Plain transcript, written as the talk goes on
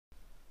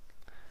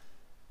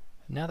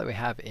Now that we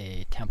have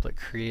a template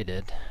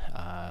created,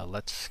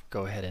 let's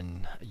go ahead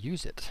and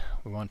use it.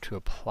 We want to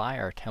apply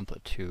our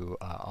template to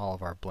all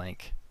of our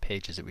blank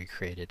pages that we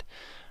created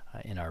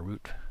in our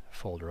root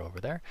folder over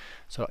there.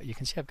 So you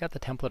can see I've got the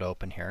template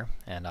open here,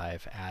 and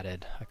I've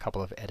added a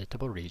couple of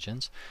editable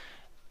regions.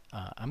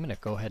 I'm going to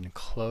go ahead and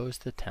close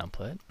the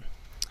template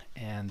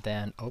and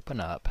then open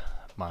up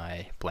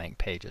my blank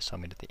pages. So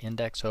I'm going to get the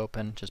index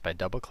open just by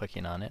double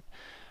clicking on it.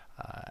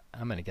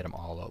 I'm going to get them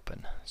all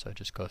open. So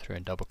just go through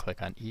and double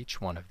click on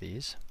each one of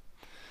these.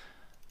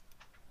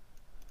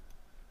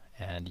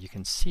 And you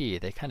can see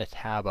they kind of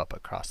tab up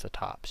across the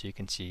top. So you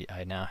can see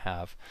I now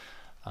have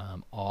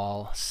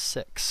all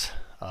 6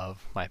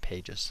 of my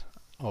pages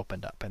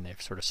opened up, and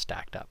they've sort of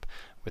stacked up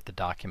with the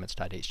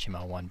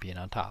documents.html1 being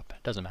on top.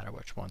 It doesn't matter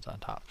which one's on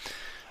top.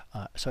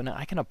 So now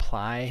I can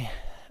apply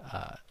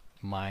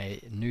my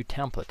new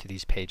template to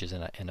these pages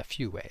in a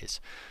few ways.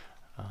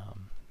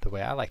 The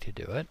way I like to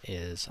do it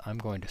is I'm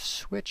going to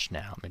switch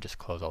now. Let me just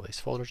close all these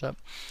folders up.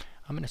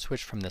 I'm going to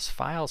switch from this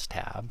Files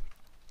tab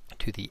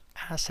to the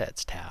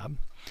Assets tab.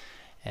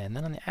 And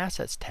then on the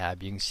Assets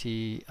tab, you can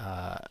see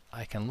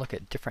I can look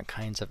at different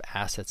kinds of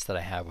assets that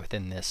I have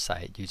within this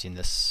site using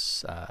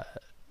this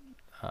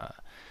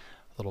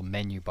little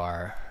menu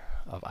bar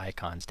of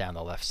icons down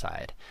the left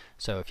side.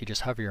 So if you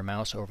just hover your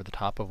mouse over the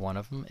top of one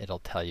of them, it'll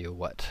tell you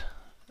what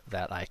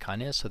that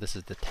icon is. So this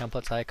is the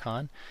templates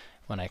icon.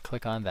 When I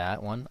click on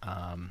that one,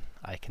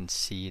 I can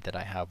see that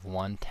I have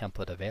one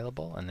template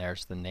available, and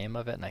there's the name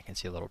of it, and I can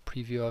see a little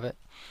preview of it.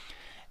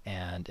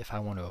 And if I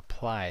want to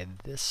apply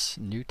this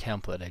new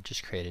template I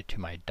just created to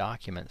my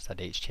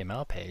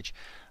documents.html page,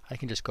 I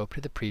can just go up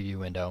to the preview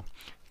window,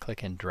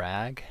 click and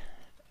drag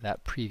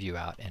that preview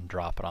out and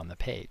drop it on the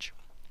page.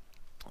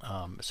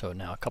 So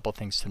now a couple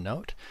things to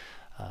note.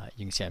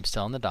 You can see I'm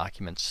still on the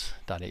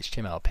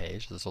documents.html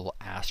page. There's a little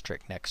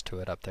asterisk next to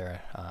it up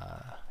there.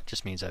 It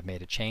just means I've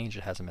made a change.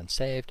 It hasn't been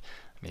saved.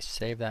 Let me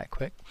save that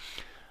quick.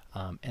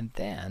 And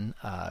then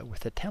with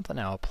the template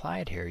now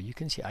applied here, you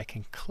can see I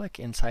can click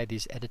inside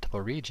these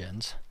editable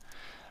regions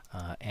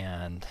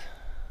and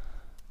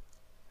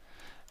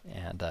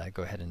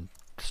go ahead and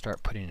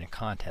start putting in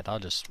content. I'll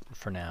just,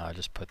 for now, I'll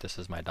just put this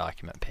as my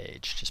document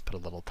page. Just put a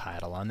little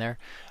title on there.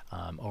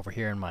 Over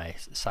here in my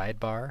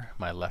sidebar,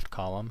 my left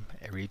column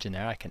region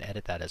there, I can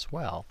edit that as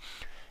well.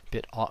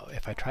 But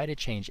if I try to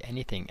change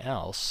anything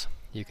else,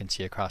 you can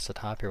see across the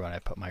top here when I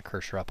put my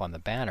cursor up on the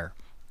banner,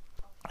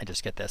 I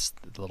just get this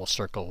little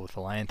circle with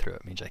a line through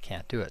it. It means I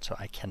can't do it. So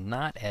I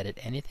cannot edit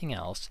anything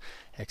else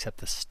except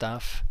the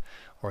stuff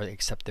or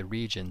except the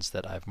regions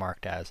that I've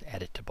marked as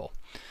editable.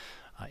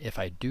 If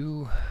I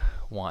do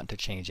want to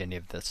change any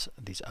of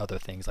these other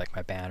things like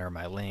my banner,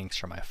 my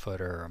links, or my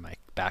footer, or my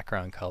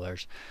background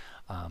colors,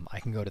 I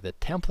can go to the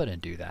template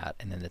and do that,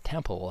 and then the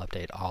template will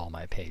update all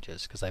my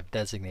pages because I've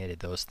designated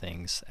those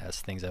things as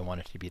things I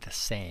want it to be the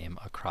same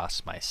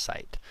across my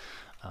site.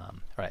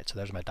 Alright, so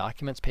there's my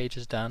documents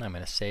pages done. I'm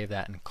going to save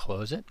that and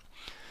close it.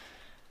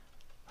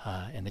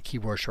 And the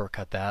keyboard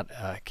shortcut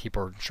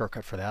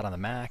for that on the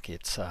Mac,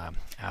 it's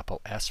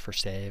Apple S for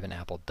save and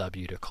Apple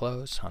W to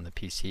close. On the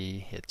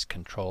PC, it's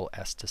Control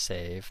S to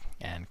save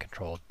and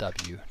Control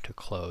W to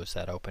close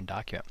that open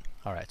document.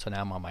 Alright, so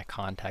now I'm on my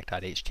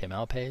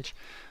contact.html page.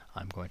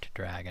 I'm going to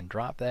drag and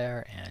drop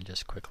there and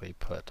just quickly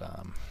put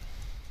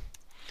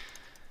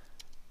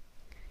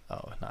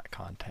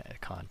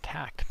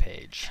contact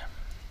page.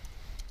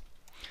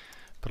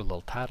 Put a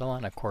little title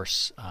on. Of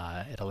course,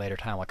 at a later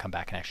time I'll come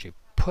back and actually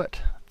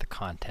put the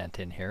content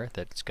in here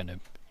that's going to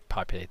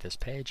populate this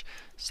page.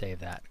 Save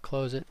that,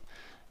 close it,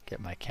 get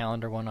my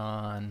calendar one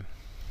on,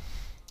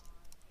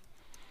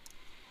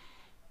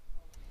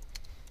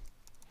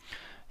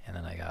 and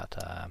then I got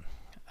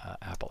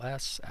Apple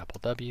S, Apple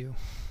W,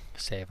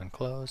 save and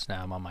close.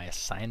 Now I'm on my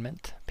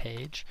assignment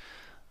page.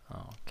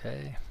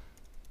 Okay.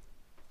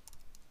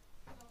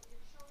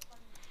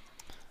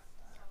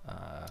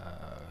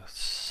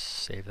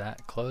 Save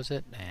that, close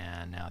it,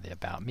 and now the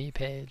About Me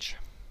page.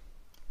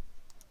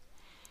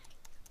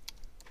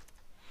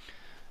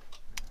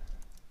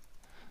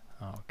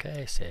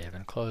 Okay, save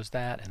and close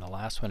that, and the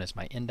last one is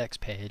my index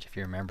page. If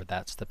you remember,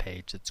 that's the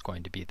page that's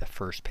going to be the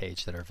first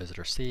page that our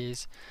visitor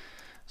sees.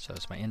 So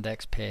it's my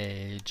index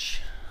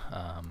page.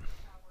 I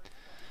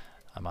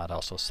might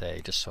also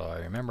say, just so I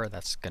remember,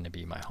 that's going to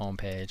be my home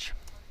page.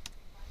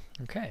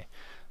 Okay,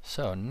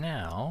 so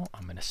now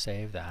I'm going to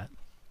save that.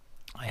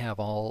 I have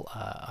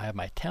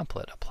my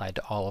template applied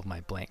to all of my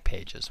blank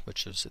pages,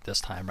 which is at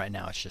this time right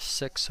now it's just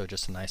 6, so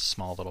just a nice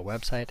small little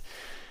website.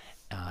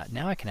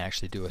 Now I can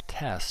actually do a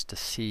test to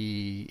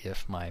see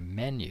if my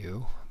main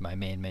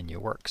menu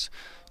works.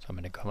 So I'm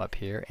going to come up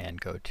here and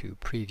go to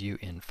Preview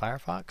in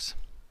Firefox.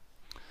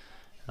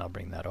 And I'll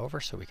bring that over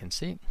so we can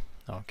see.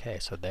 Okay,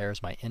 so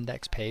there's my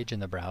index page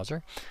in the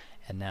browser.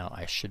 And now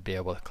I should be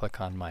able to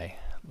click on my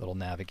little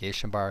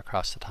navigation bar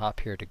across the top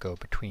here to go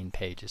between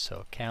pages.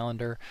 So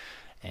calendar,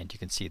 and you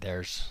can see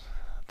there's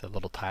the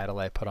little title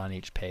I put on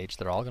each page.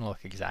 They're all going to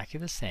look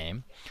exactly the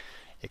same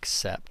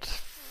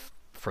except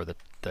for the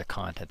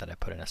content that I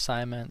put in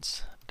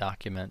assignments,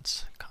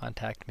 Documents,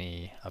 Contact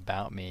Me,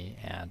 About Me,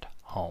 and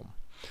Home.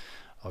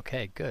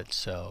 Okay, good.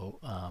 So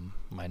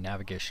my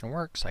navigation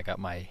works. I got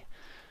my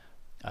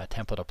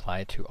template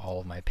applied to all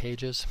of my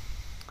pages.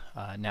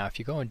 Now if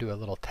you go and do a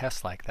little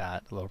test like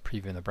that, a little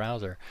preview in the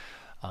browser,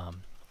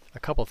 a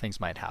couple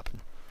things might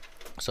happen.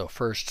 So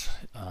first,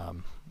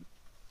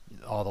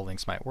 all the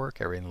links might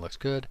work, everything looks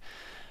good.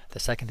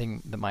 The second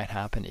thing that might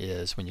happen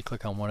is when you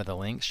click on one of the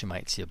links, you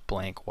might see a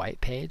blank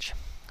white page.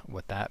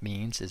 What that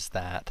means is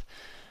that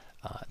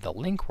the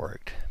link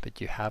worked,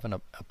 but you haven't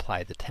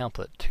applied the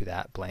template to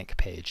that blank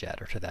page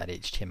yet, or to that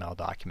HTML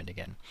document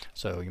again.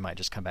 So you might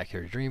just come back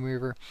here to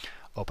Dreamweaver,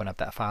 open up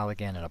that file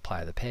again, and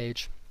apply the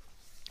page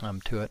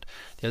to it.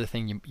 The other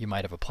thing, you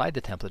might have applied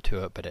the template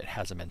to it, but it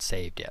hasn't been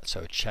saved yet.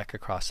 So check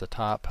across the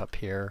top up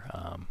here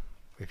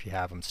if you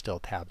have them still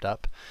tabbed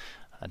up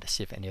to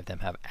see if any of them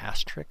have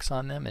asterisks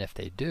on them, and if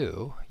they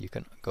do, you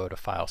can go to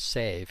File,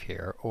 Save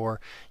here, or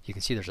you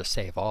can see there's a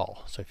Save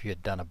All. So if you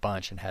had done a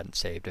bunch and hadn't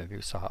saved them,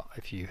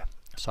 if you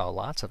saw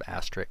lots of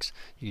asterisks,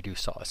 you do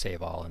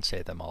Save All and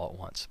save them all at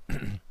once.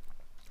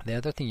 The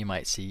other thing you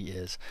might see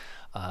is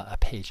a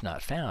page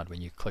not found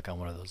when you click on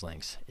one of those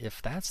links.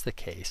 If that's the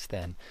case,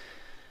 then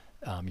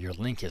your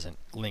link isn't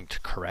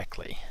linked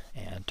correctly,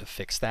 and to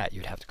fix that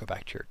you'd have to go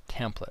back to your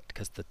template,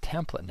 because the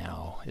template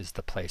now is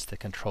the place that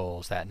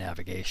controls that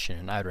navigation.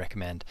 And I'd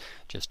recommend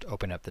just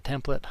open up the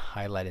template,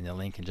 highlighting the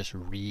link, and just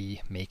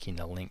remaking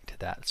the link to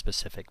that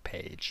specific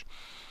page.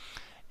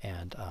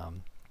 And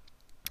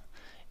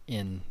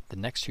in the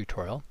next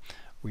tutorial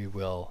we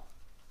will,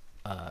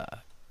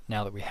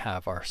 now that we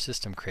have our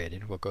system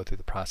created, we'll go through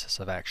the process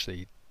of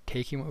actually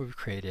taking what we've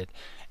created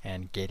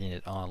and getting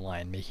it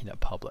online, making it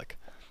public.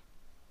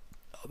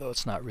 Although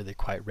it's not really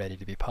quite ready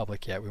to be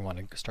public yet, we want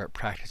to start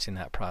practicing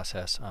that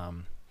process,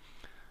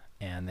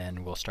 and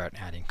then we'll start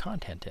adding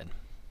content in.